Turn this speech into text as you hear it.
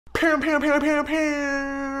Pow, pow, pow, pow,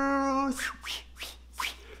 pow.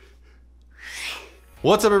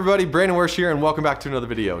 What's up everybody, Brandon Wyrsch here and welcome back to another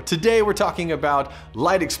video. Today we're talking about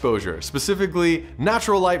light exposure, specifically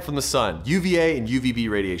natural light from the sun, UVA and UVB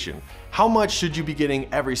radiation. How much should you be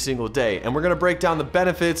getting every single day? And we're gonna break down the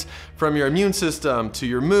benefits from your immune system to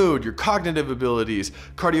your mood, your cognitive abilities,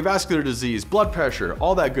 cardiovascular disease, blood pressure,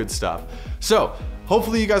 all that good stuff. So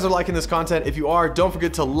hopefully you guys are liking this content. If you are, don't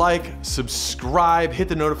forget to like, subscribe, hit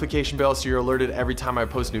the notification bell so you're alerted every time I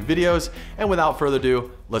post new videos. And without further ado,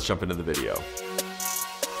 let's jump into the video.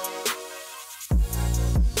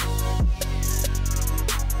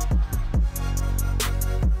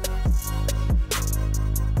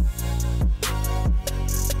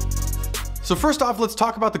 So first off, let's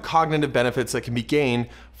talk about the cognitive benefits that can be gained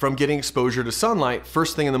from getting exposure to sunlight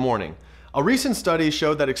first thing in the morning. A recent study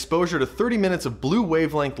showed that exposure to 30 minutes of blue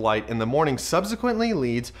wavelength light in the morning subsequently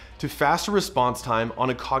leads to faster response time on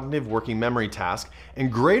a cognitive working memory task and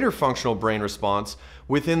greater functional brain response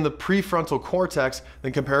within the prefrontal cortex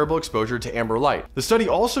than comparable exposure to amber light. The study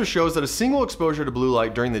also shows that a single exposure to blue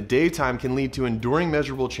light during the daytime can lead to enduring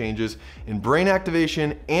measurable changes in brain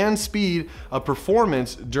activation and speed of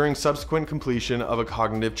performance during subsequent completion of a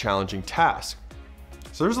cognitive challenging task.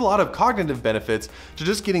 So there's a lot of cognitive benefits to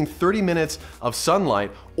just getting 30 minutes of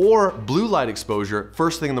sunlight or blue light exposure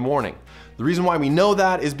first thing in the morning. The reason why we know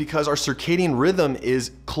that is because our circadian rhythm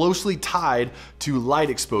is closely tied to light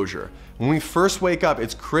exposure. When we first wake up,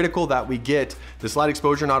 it's critical that we get this light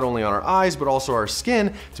exposure not only on our eyes, but also our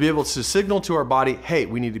skin to be able to signal to our body, hey,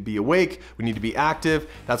 we need to be awake, we need to be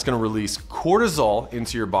active. That's gonna release cortisol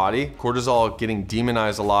into your body. Cortisol getting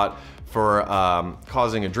demonized a lot for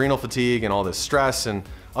causing adrenal fatigue and all this stress and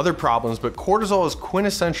other problems, but cortisol is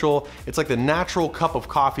quintessential. It's like the natural cup of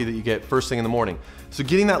coffee that you get first thing in the morning. So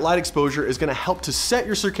getting that light exposure is gonna help to set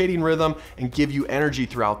your circadian rhythm and give you energy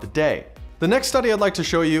throughout the day. The next study I'd like to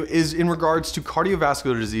show you is in regards to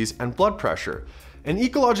cardiovascular disease and blood pressure. An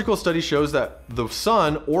ecological study shows that the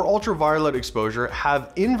sun or ultraviolet exposure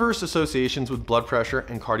have inverse associations with blood pressure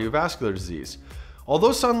and cardiovascular disease.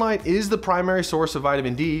 Although sunlight is the primary source of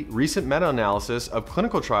vitamin D, recent meta-analysis of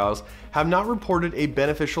clinical trials have not reported a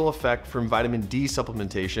beneficial effect from vitamin D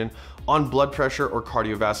supplementation on blood pressure or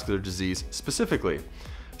cardiovascular disease specifically.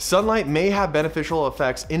 Sunlight may have beneficial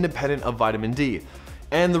effects independent of vitamin D.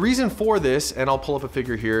 And the reason for this, and I'll pull up a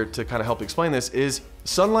figure here to kind of help explain this, is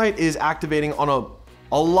sunlight is activating on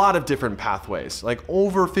a lot of different pathways, like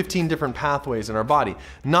over 15 different pathways in our body,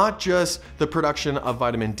 not just the production of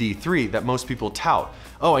vitamin D3 that most people tout.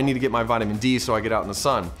 Oh, I need to get my vitamin D so I get out in the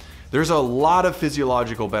sun. There's a lot of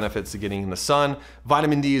physiological benefits to getting in the sun.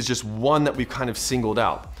 Vitamin D is just one that we've kind of singled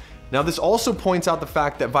out. Now, this also points out the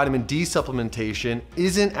fact that vitamin D supplementation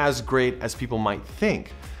isn't as great as people might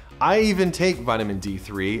think. I even take vitamin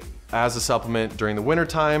D3 as a supplement during the winter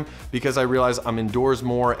time because I realize I'm indoors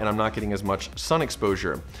more and I'm not getting as much sun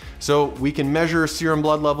exposure. So we can measure serum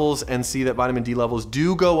blood levels and see that vitamin D levels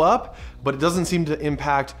do go up, but it doesn't seem to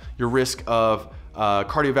impact your risk of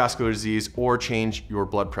cardiovascular disease or change your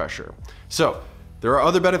blood pressure. So there are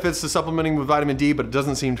other benefits to supplementing with vitamin D, but it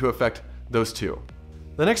doesn't seem to affect those two.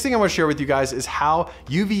 The next thing I want to share with you guys is how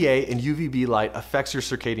UVA and UVB light affects your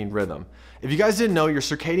circadian rhythm. If you guys didn't know, your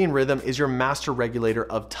circadian rhythm is your master regulator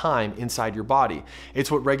of time inside your body. It's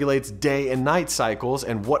what regulates day and night cycles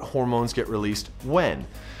and what hormones get released when.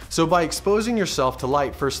 So by exposing yourself to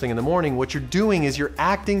light first thing in the morning, what you're doing is you're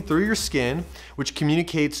acting through your skin, which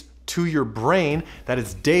communicates to your brain that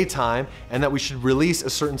it's daytime and that we should release a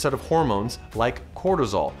certain set of hormones like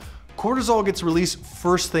cortisol. Cortisol gets released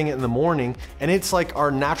first thing in the morning, and it's like our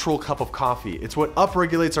natural cup of coffee. It's what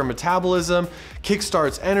upregulates our metabolism,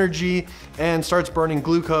 kickstarts energy, and starts burning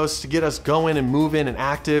glucose to get us going and moving and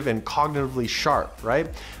active and cognitively sharp, right?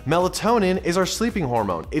 Melatonin is our sleeping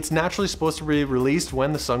hormone. It's naturally supposed to be released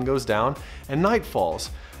when the sun goes down and night falls.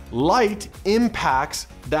 Light impacts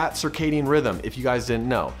that circadian rhythm, if you guys didn't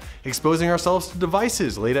know. Exposing ourselves to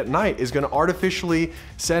devices late at night is gonna artificially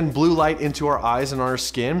send blue light into our eyes and our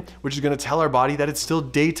skin, which is gonna tell our body that it's still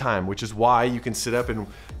daytime, which is why you can sit up and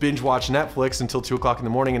binge watch Netflix until 2 o'clock in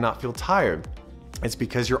the morning and not feel tired. It's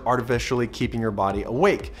because you're artificially keeping your body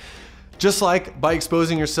awake. Just like by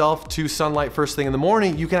exposing yourself to sunlight first thing in the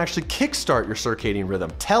morning, you can actually kickstart your circadian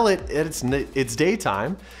rhythm. Tell it it's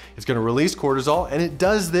daytime, it's gonna release cortisol, and it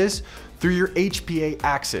does this through your HPA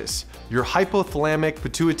axis, your hypothalamic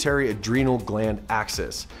pituitary adrenal gland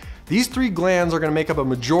axis. These three glands are gonna make up a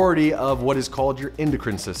majority of what is called your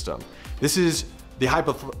endocrine system. The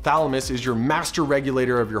hypothalamus is your master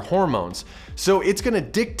regulator of your hormones. So it's gonna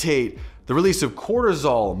dictate the release of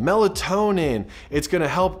cortisol, melatonin. It's gonna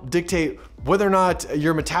help dictate whether or not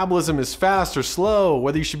your metabolism is fast or slow,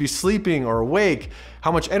 whether you should be sleeping or awake,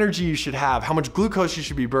 how much energy you should have, how much glucose you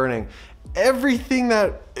should be burning. Everything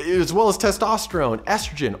that, as well as testosterone,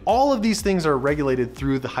 estrogen, all of these things are regulated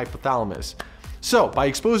through the hypothalamus. So by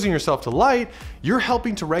exposing yourself to light, you're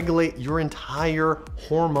helping to regulate your entire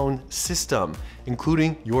hormone system,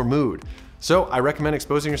 including your mood. So I recommend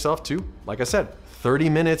exposing yourself to, like I said, 30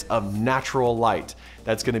 minutes of natural light.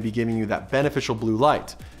 That's gonna be giving you that beneficial blue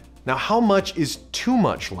light. Now, how much is too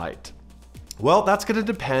much light? Well, that's gonna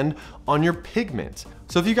depend on your pigment.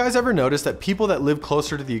 So if you guys ever notice that people that live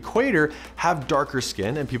closer to the equator have darker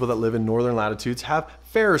skin and people that live in northern latitudes have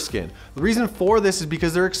fairer skin. The reason for this is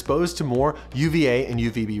because they're exposed to more UVA and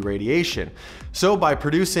UVB radiation. So by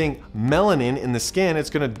producing melanin in the skin, it's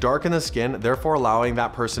gonna darken the skin, therefore allowing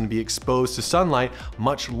that person to be exposed to sunlight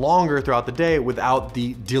much longer throughout the day without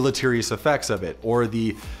the deleterious effects of it or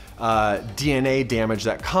the DNA damage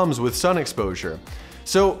that comes with sun exposure.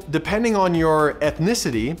 So depending on your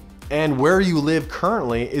ethnicity and where you live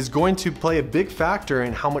currently is going to play a big factor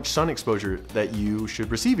in how much sun exposure that you should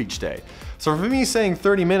receive each day. So for me saying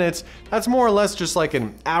 30 minutes, that's more or less just like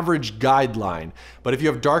an average guideline. But if you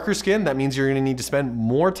have darker skin, that means you're gonna need to spend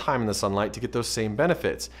more time in the sunlight to get those same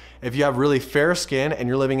benefits. If you have really fair skin and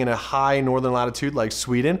you're living in a high northern latitude like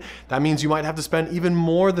Sweden, that means you might have to spend even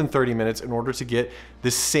more than 30 minutes in order to get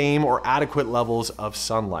the same or adequate levels of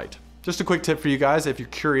sunlight. Just a quick tip for you guys if you're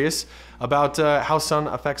curious about how sun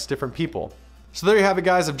affects different people. So there you have it,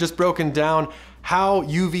 guys. I've just broken down how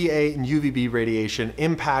UVA and UVB radiation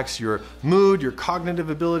impacts your mood, your cognitive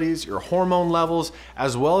abilities, your hormone levels,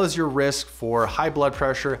 as well as your risk for high blood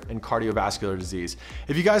pressure and cardiovascular disease.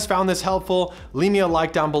 If you guys found this helpful, leave me a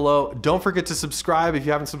like down below. Don't forget to subscribe if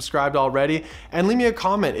you haven't subscribed already, and leave me a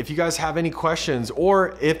comment if you guys have any questions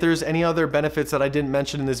or if there's any other benefits that I didn't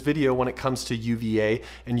mention in this video when it comes to UVA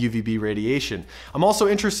and UVB radiation. I'm also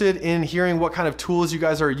interested in hearing what kind of tools you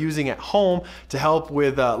guys are using at home to help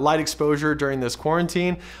with light exposure during this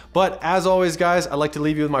quarantine. But as always, guys, I'd like to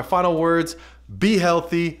leave you with my final words. Be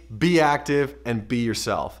healthy, be active, and be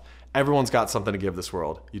yourself. Everyone's got something to give this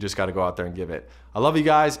world. You just got to go out there and give it. I love you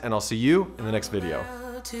guys, and I'll see you in the next video.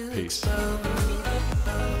 Peace.